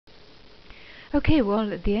Okay,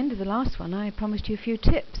 well, at the end of the last one, I promised you a few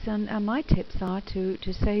tips, and my tips are to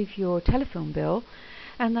save your telephone bill,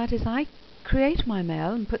 and that is I create my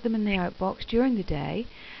mail and put them in the outbox during the day,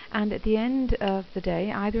 and at the end of the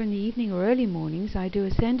day, either in the evening or early mornings, I do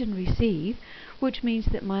a send and receive, which means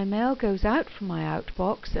that my mail goes out from my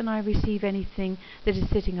outbox and I receive anything that is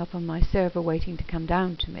sitting up on my server waiting to come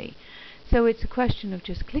down to me. So it's a question of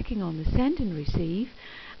just clicking on the send and receive,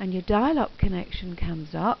 and your dial-up connection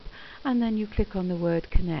comes up, and then you click on the word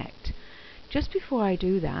connect. Just before I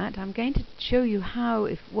do that, I'm going to show you how,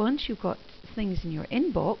 if once you've got things in your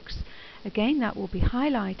inbox, again that will be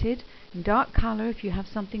highlighted in dark color if you have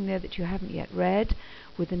something there that you haven't yet read,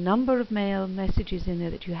 with a number of mail messages in there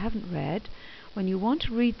that you haven't read. When you want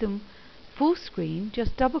to read them full screen,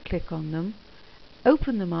 just double click on them,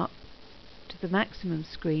 open them up to the maximum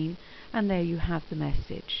screen, and there you have the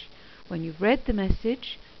message. When you've read the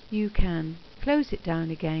message, you can close it down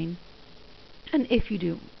again, and if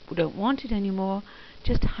you don't want it anymore,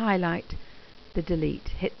 just highlight the delete,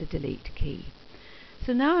 hit the delete key.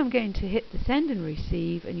 So now I'm going to hit the send and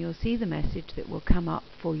receive, and you'll see the message that will come up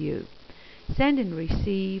for you. Send and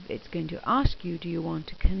receive, it's going to ask you, do you want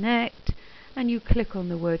to connect? And you click on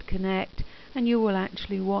the word connect, and you will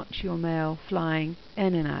actually watch your mail flying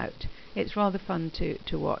in and out. It's rather fun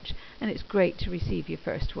to watch, and it's great to receive your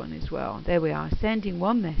first one as well. There we are, sending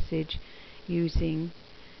one message using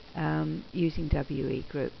WE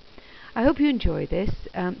Group. I hope you enjoy this.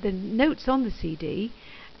 The notes on the CD,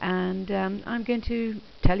 and I'm going to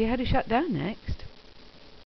tell you how to shut down next.